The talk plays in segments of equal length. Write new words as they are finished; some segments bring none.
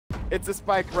It's a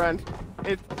spike run.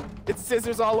 It's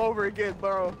scissors all over again,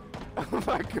 bro. Oh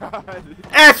my god.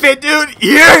 F it, dude.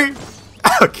 Yeah.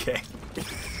 Okay.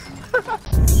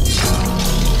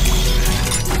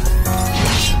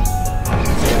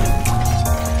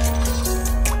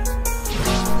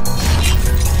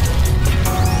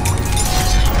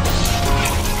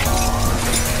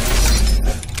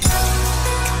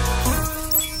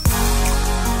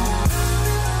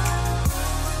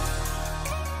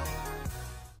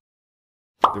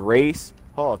 The race.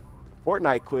 Oh,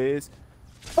 Fortnite quiz.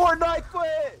 Fortnite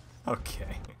quiz.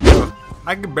 Okay.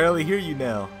 I can barely hear you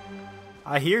now.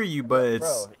 I hear you, but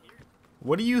it's. Bro,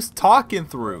 what are you talking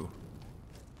through?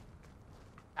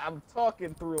 I'm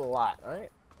talking through a lot, right?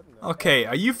 Okay,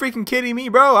 are you freaking kidding me,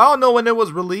 bro? I don't know when it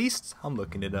was released. I'm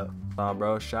looking it up.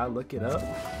 Bro, should I look it up?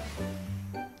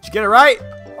 Did you get it right?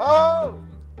 Oh,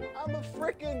 I'm a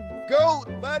freaking goat,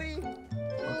 buddy.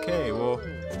 Okay, well,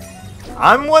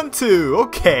 I'm one too.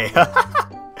 Okay.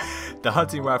 The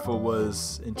hunting rifle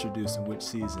was introduced in which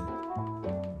season?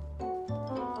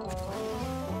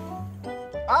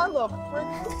 I'm a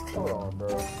freaking. Hold on, bro.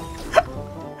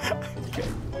 Okay.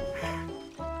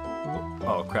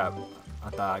 Oh crap! I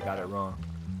thought I got it wrong.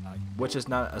 Which is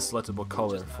not a selectable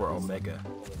color for Omega.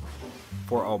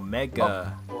 For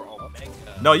Omega.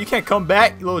 No, you can't come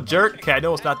back, you little jerk. Okay, I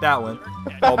know it's not that one.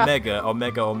 Omega.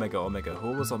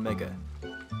 Who was Omega?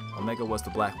 Omega was the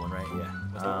black one, right? Yeah.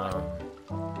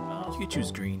 You can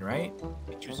choose green, right?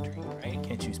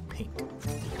 Can't choose pink.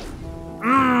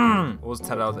 What was the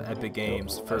title of the Epic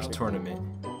Games first tournament?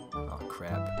 Oh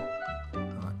crap.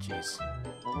 Oh jeez.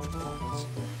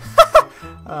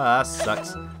 That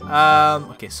sucks.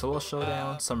 Okay, solo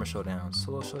showdown, summer showdown,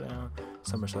 solo showdown,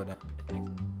 summer showdown.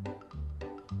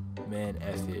 Man,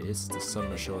 F it, it's the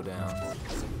summer showdown.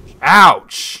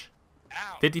 Ouch!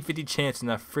 50-50 chance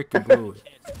and I freaking blew it.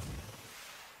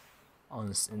 On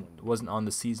this, and it wasn't on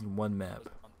the season 1 map.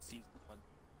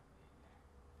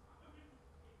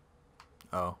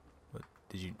 Oh, what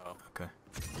did you? Okay.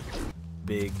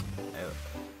 Big.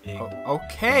 Oh,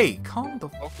 okay, calm the.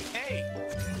 Okay.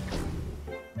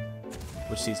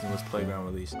 Which season was Playground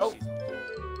released? Oh.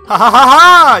 Ha ha ha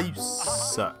ha! You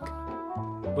suck.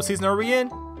 What season are we in?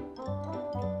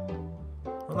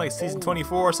 We're like season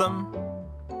 24 or something.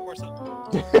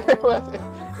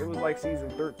 It was like season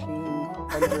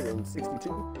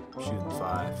 1362. Shooting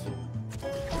 5.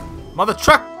 Mother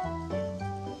truck.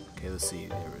 Okay, let's see.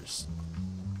 There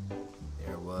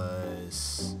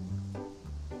was.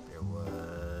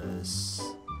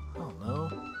 I don't know.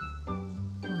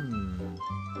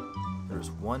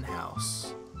 There's one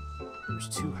house. There's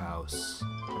 2 houses.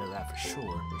 I know that for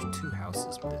sure. There's 2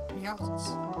 houses, but there are 3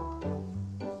 houses.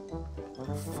 There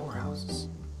are 4 houses.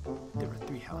 There were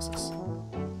 3 houses.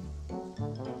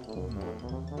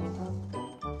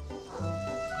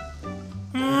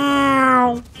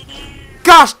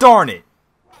 Gosh darn it!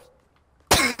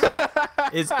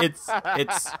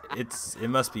 It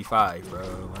must be 5, bro.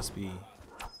 It must be.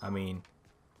 I mean,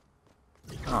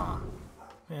 aw,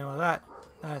 man, well that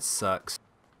sucks.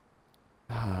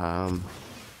 Damn.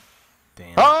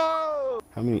 Oh!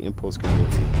 How many impulse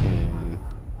grenades can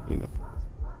you know?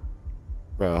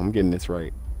 Bro, I'm getting this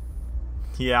right.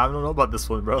 Yeah, I don't know about this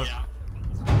one, bro. Yeah.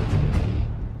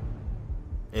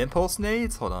 Impulse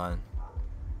nades? Hold on.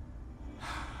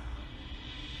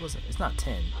 What was it? It's not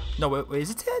 10. No, wait,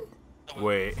 is it 10?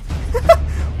 Wait.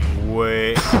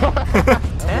 Wait.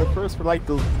 10? First for like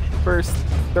the first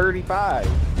 35.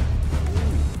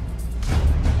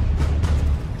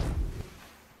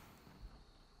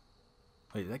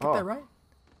 Wait, did I get that right?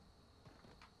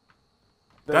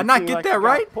 Did I not get that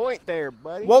right? Point there,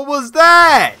 buddy. What was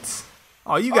that?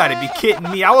 Oh, you gotta be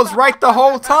kidding me. I was right the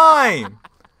whole time.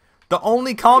 The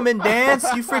only common dance?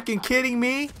 You freaking kidding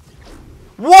me?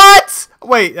 What?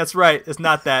 Wait, that's right. It's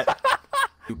not that.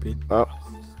 Stupid. Oh.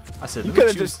 I said, you could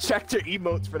have just checked your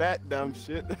emotes for that dumb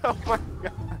shit. Oh my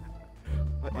god.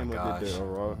 What my gosh. Did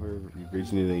the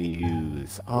originally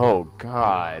use? Oh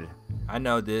god. I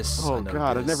know this. Oh I know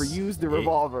god, this. I never used the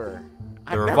revolver.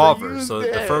 The revolver. So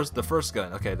the first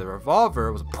gun. Okay, the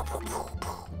revolver was.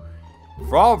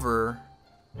 Revolver.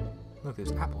 Look,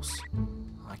 there's apples.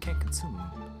 I can't consume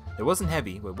them. It wasn't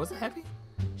heavy. Wait, was it heavy?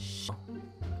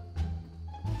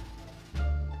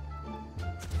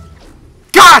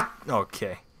 God.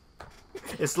 Okay.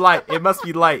 It's light. It must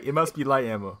be light. It must be light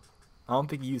ammo. I don't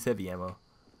think you use heavy ammo.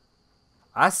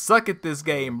 I suck at this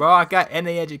game, bro. I got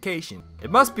NA education. It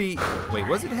must be. Wait,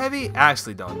 was it heavy? I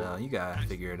actually don't know. You gotta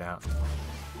figure it out.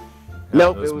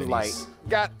 Nope, it was light.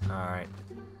 Got. All right.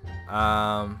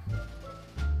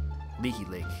 Leaky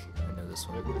Lake. I know this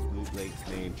one. Leaky Lake's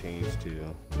name changed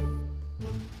to.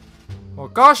 Well,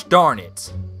 gosh darn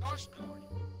it.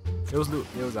 It was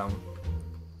that one.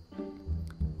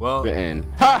 Well,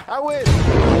 Ha! I win.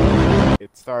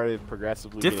 It started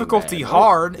progressively. Difficulty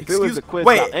hard. If it was Excuse. a quiz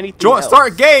Wait. about anything else,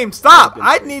 Start game. Stop.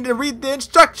 I need to read the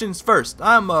instructions first.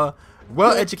 I'm a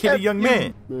well-educated young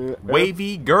man.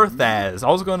 Wavy Girthaz.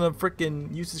 I was gonna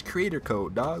freaking use his creator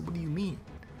code, dog. What do you mean?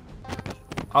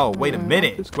 Oh, wait a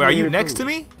minute. Wait, are you next to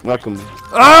me? Welcome.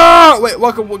 Oh, wait.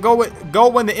 Welcome. Go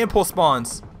when the impulse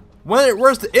spawns.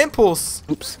 Where's the impulse?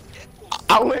 Oops.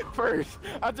 I went first.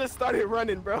 I just started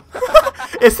running, bro.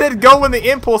 It said go when the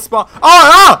impulse spawn.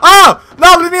 Oh!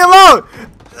 No, leave me alone.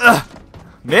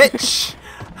 Mitch.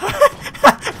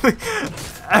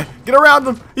 Get around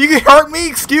them. You can hurt me.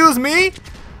 Excuse me.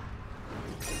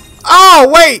 Oh,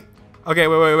 wait. Okay,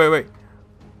 wait.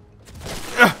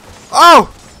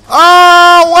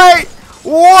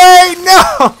 Wait,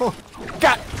 no.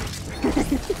 Got.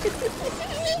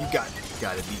 You got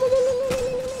it.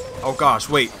 Oh gosh,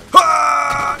 wait.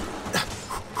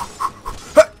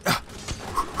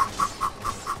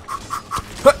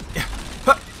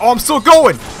 Oh, I'm still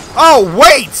going. Oh,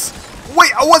 wait,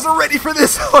 I wasn't ready for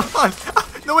this. Hold on.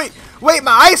 No, wait,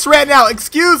 my ice ran out.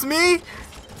 Excuse me.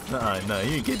 No,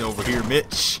 you ain't getting over here,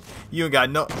 Mitch. You ain't got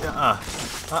no.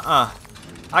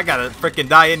 I gotta freaking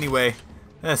die anyway.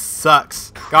 That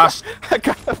sucks. Gosh. I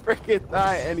gotta freaking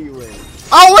die anyway.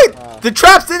 Oh wait, the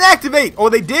traps didn't activate. Oh,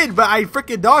 they did, but I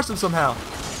freaking dodged them somehow.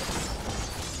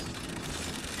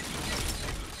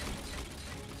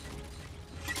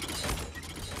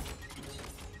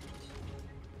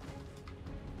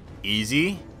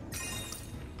 Easy.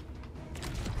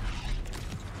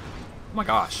 Oh my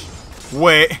gosh.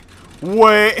 Wait.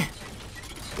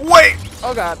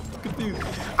 Oh god. Confused.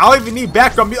 I don't even need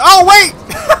background music. Oh wait!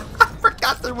 I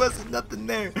forgot there wasn't nothing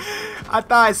there. I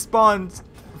thought I spawned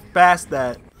past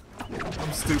that.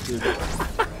 I'm stupid.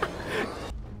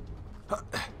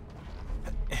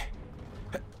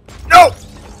 No!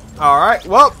 Alright,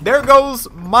 well, there goes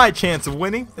my chance of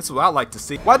winning. That's what I like to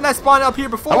see. Why didn't I spawn up here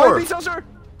before? I want to be so sure.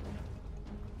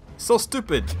 So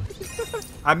stupid.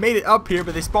 I made it up here,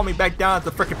 but they spawned me back down at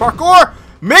the freaking parkour.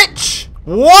 Mitch!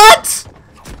 What?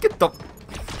 Get the...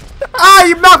 Ah,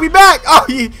 you knocked me back! Oh,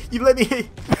 you let me...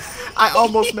 I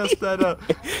almost messed that up.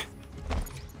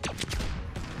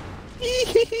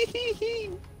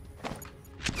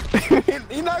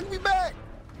 He knocked me back.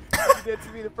 You did to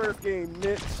me the first game,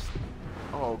 Mitch.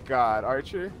 Oh god,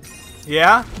 Archer.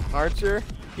 Yeah? Archer.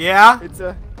 Yeah?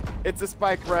 It's a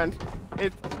spike run.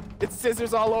 It's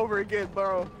scissors all over again,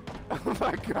 bro. Oh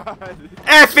my god.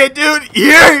 F it, dude!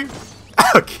 Yeah!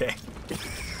 Okay.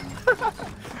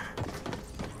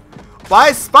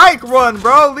 Why spike run,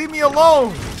 bro? Leave me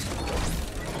alone.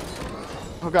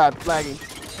 Oh god, lagging.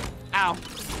 Ow.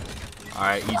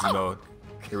 Alright, easy mode.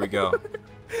 Here we go.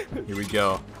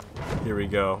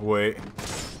 Wait.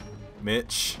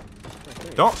 Mitch.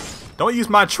 Don't use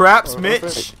my traps,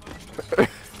 Mitch.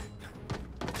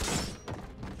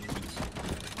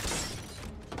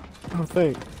 Oh,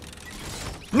 thank.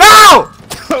 No!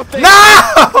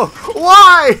 No!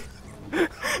 Why?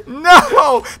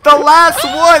 No! The last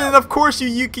one, and of course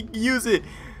you can use it.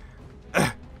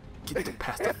 Get the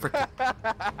past the frickin'.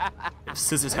 If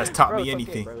scissors has taught me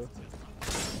anything,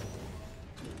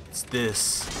 it's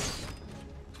this.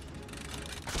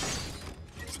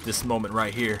 It's this moment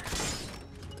right here.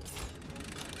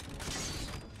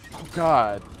 Oh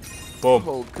god. Boom.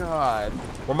 Oh god.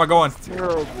 Where am I going? It's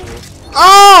terrible.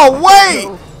 Oh, wait!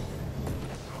 No.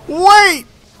 Wait!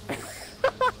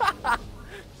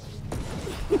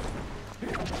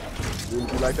 Really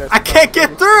be like that I can't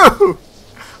get through! I'm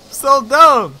so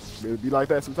dumb. Really be like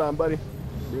that sometime, buddy.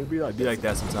 Really be like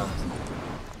that. Sometimes.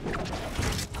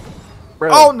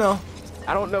 Bro, Oh no!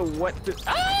 I don't know what to.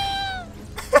 Ah!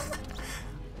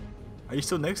 Are you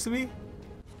still next to me?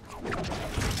 I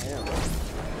am.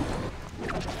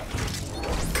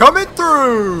 Coming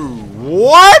through!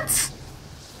 What?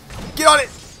 Get on it!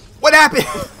 What happened?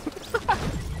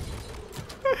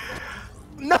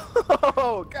 No!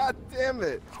 God damn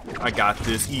it! I got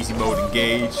this. Easy mode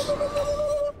engaged.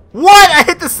 What? I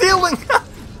hit the ceiling!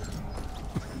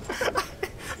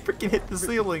 Freaking hit the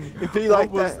ceiling. Be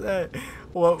like What was that?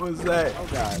 What was that? Oh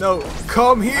god. No,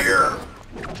 come here!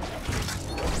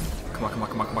 Come on.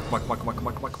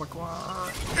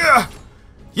 Yeah.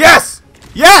 Yes!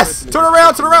 Yes! Turn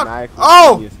around!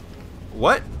 Oh!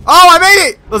 What? Oh, I made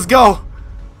it! Let's go!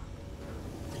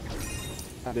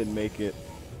 I didn't make it.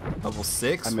 Level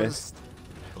 6? I missed.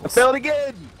 I failed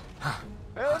again!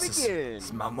 Failed This again!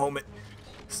 is my moment.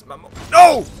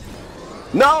 No!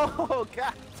 No!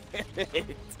 God damn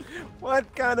it!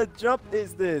 What kind of jump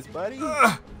is this, buddy?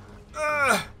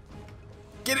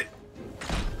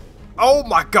 Oh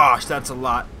my gosh, that's a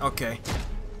lot. Okay.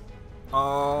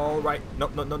 All right.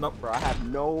 Nope, nope, nope, nope. Bro, I have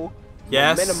no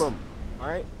Yes. minimum. All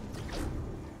right.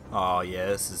 Oh yeah,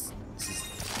 this is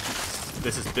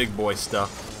big boy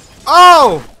stuff.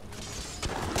 Oh!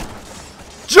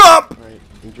 Jump! All right.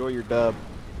 Enjoy your dub.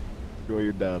 Enjoy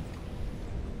your dub.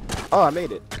 Oh, I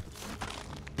made it.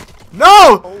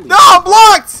 No! Holy No, I'm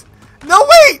blocked! No,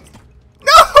 wait!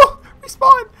 No!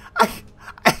 Respawn! I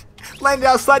landed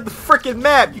outside the freaking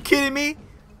map. You kidding me?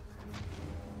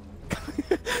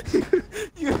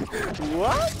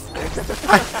 What?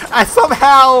 I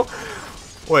somehow...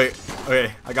 Wait,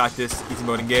 okay, I got this. Easy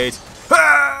mode engage.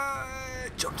 Ah!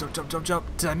 Jump, jump, jump, jump,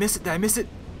 jump. Did I miss it? Did I miss it?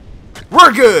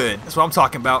 We're good! That's what I'm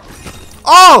talking about.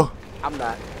 Oh! I'm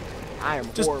not. I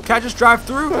am Just horrible. can I just drive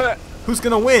through? Who's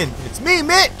gonna win? It's me,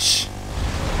 Mitch!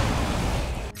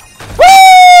 Woo!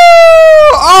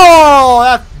 Oh,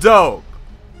 that's dope.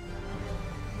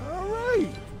 All right.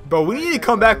 Bro, we need to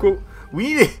come back with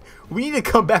we need to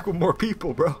come back with more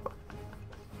people, bro.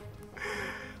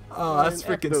 Oh, that's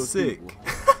Man, F freaking those sick. people.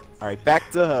 All right, back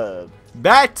to Hub.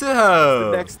 Back to The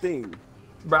hub. next thing.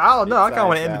 Bro, I don't know. I kind of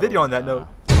want to Big end the size video on that note.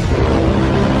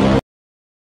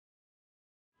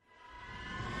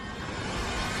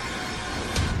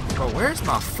 Bro, where's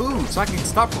my food so I can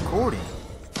stop recording?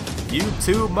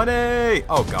 YouTube money.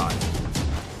 Oh God.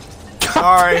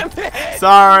 Sorry.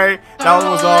 Sorry. That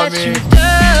one was on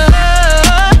me.